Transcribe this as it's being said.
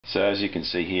So as you can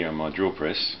see here on my drill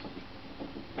press,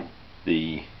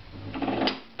 the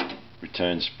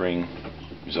return spring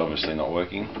is obviously not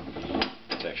working.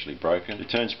 It's actually broken. The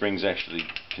return spring is actually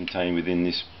contained within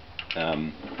this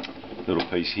little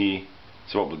piece here.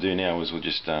 So what we'll do now is we'll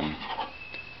just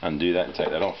undo that and take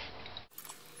that off.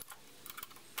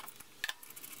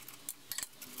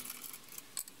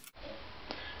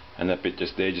 And that bit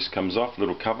just there just comes off,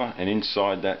 little cover, and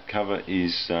inside that cover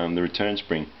is the return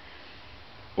spring,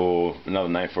 or another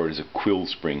name for it is a quill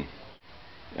spring.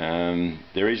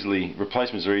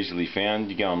 Replacements are easily found.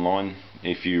 You go online,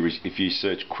 if you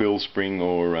search quill spring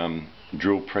or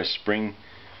drill press spring,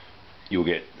 you'll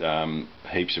get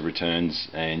heaps of returns,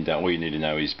 and all you need to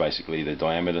know is basically the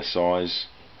diameter size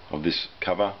of this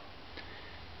cover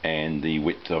and the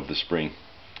width of the spring.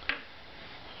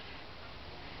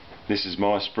 This is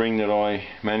my spring that I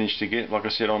managed to get, like I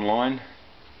said, online.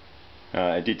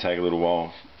 It did take a little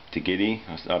while to get here.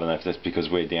 I don't know if that's because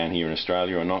we're down here in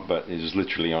Australia or not, but it was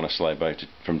literally on a slow boat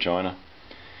from China.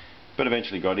 But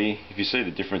eventually got here. If you see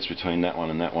the difference between that one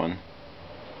and that one,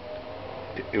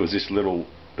 it was this little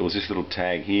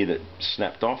tag here that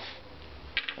snapped off,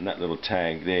 and that little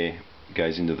tag there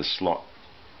goes into the slot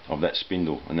of that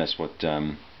spindle, and that's what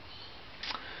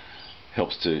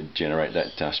helps to generate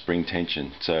that spring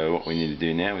tension. So what we need to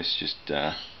do now is just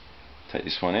take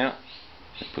this one out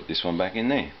and put this one back in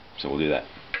there. So we'll do that.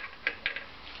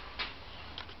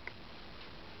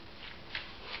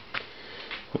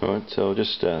 Alright, so I'll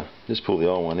just pull the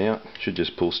old one out. Should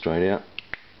just pull straight out,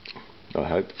 I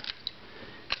hope.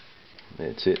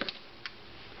 That's it.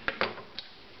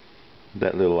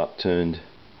 That little upturned,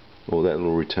 or that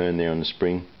little return there on the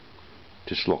spring,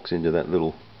 just locks into that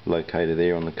little locator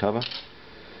there on the cover.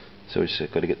 So we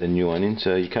just got to get the new one in.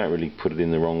 So you can't really put it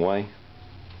in the wrong way.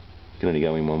 You can only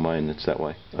go in one way, and that's that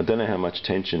way. I don't know how much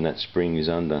tension that spring is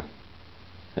under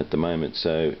at the moment,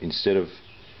 so instead of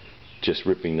just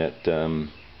ripping that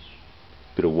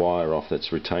bit of wire off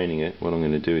that's retaining it, what I'm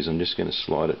going to do is I'm just going to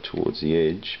slide it towards the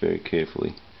edge very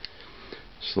carefully.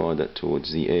 Slide that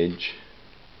towards the edge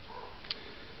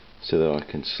so that I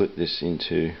can slip this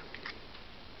into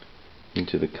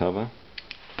the cover.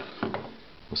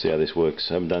 We'll see how this works.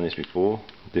 I haven't done this before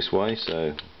this way,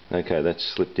 so okay, that's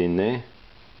slipped in there.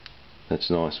 That's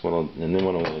nice. And then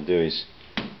what I'm going to do is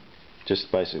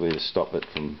just basically to stop it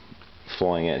from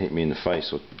flying out, hit me in the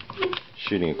face, or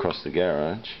shooting across the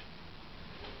garage.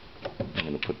 I'm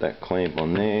going to put that clamp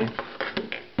on there,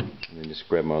 and then just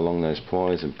grab my long nose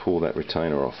pliers and pull that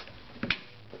retainer off.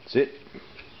 That's it.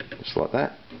 Just like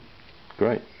that.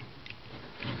 Great.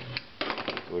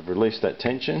 So we've released that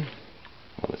tension.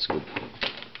 Oh, that's good.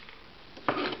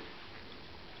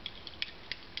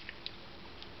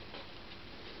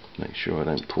 Make sure I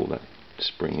don't pull that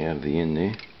spring out of the end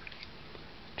there.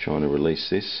 Trying to release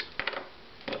this.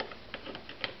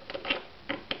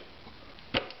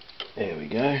 There we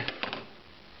go.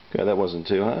 Okay, that wasn't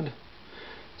too hard.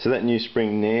 So that new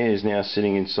spring there is now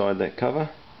sitting inside that cover,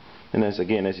 and as you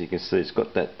can see, it's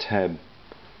got that tab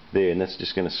there, and that's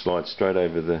just going to slide straight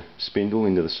over the spindle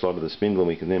into the slot of the spindle,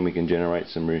 and then we can generate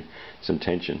some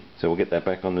tension. So we'll get that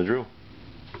back on the drill.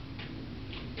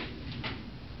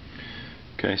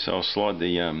 Okay, so I'll slide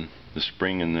the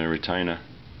spring and the retainer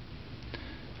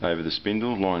over the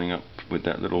spindle, lining up with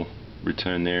that little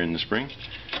return there in the spring.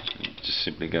 It just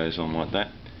simply goes on like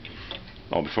that.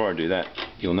 Oh, before I do that,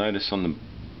 you'll notice on the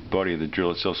body of the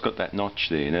drill itself, it's got that notch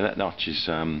there. Now that notch is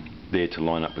there to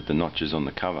line up with the notches on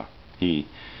the cover here,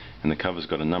 and the cover's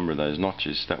got a number of those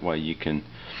notches. That way you can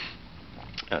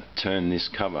turn this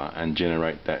cover and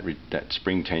generate that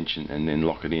spring tension, and then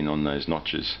lock it in on those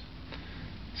notches.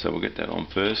 So we'll get that on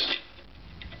first,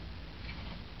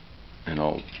 and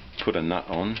I'll put a nut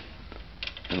on,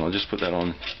 and I'll just put that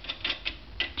on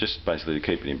just basically to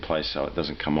keep it in place so it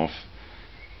doesn't come off,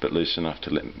 but loose enough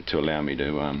to allow me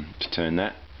to turn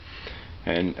that.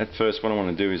 And at first what I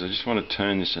want to do is I just want to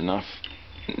turn this enough.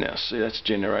 Now see, that's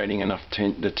generating enough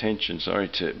tension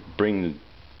to bring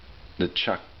the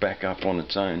chuck back up on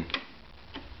its own.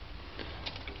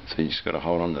 So you just got to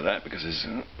hold on to that because there's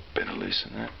a bit of loose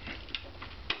in that.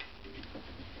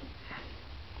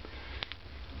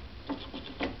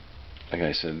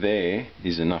 Okay, so there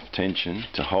is enough tension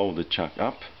to hold the chuck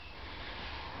up.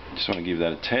 Just want to give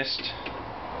that a test.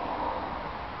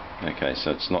 Okay,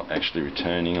 so it's not actually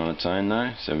returning on its own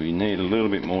though, so we need a little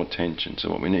bit more tension. So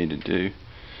what we need to do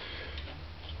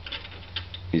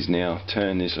is now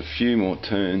turn this a few more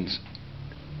turns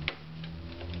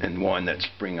and wind that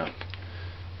spring up.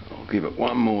 I'll give it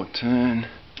one more turn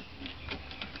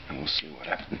and we'll see what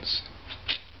happens.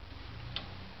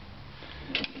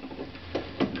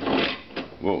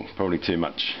 well, probably too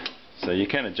much. So you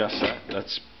can adjust that.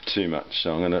 That's too much.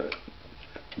 So I'm going to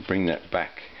bring that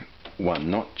back 1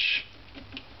 notch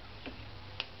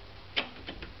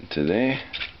to there.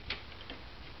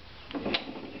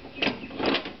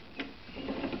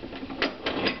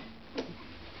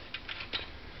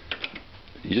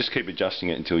 You just keep adjusting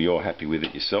it until you're happy with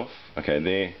it yourself.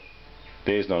 Okay,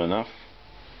 there's not enough.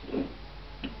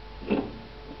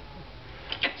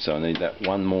 So I need that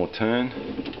 1 more turn,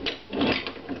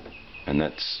 and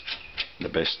that's the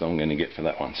best I'm going to get for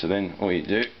that one. So then all you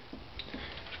do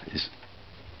is,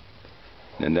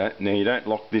 now you don't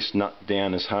lock this nut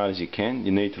down as hard as you can.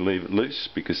 You need to leave it loose,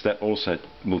 because that also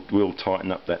will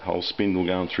tighten up that whole spindle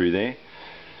going through there,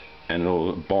 and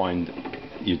it'll bind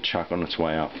your chuck on its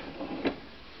way up.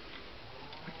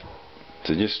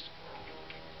 So just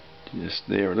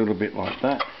there a little bit like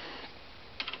that.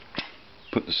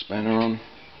 Put the spanner on,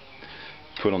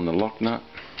 put on the lock nut,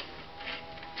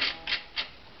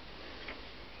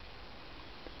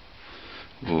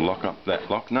 we'll lock up that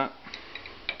lock nut,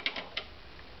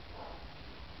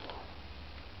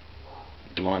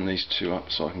 line these two up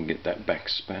so I can get that back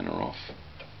spanner off,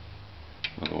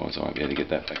 otherwise I won't be able to get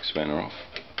that back spanner off.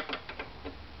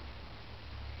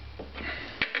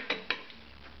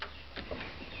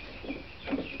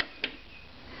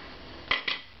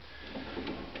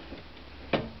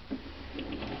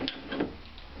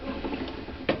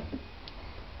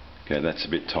 Okay, that's a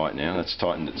bit tight now. That's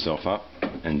tightened itself up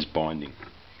and it's binding.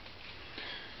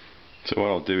 So what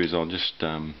I'll do is I'll just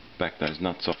back those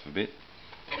nuts off a bit.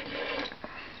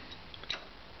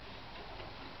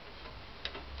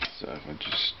 So if I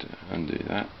just undo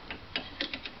that,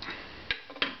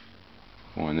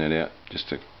 wind that out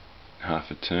just a half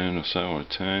a turn or so, or a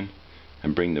turn,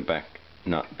 and bring the back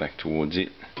nut back towards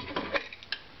it.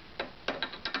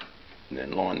 And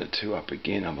then line the two up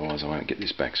again, otherwise I won't get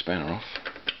this back spanner off.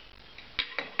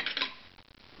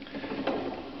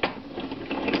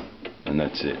 And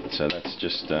that's it. So that's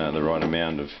just the right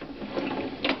amount of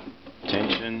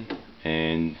tension,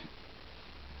 and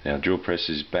our drill press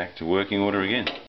is back to working order again.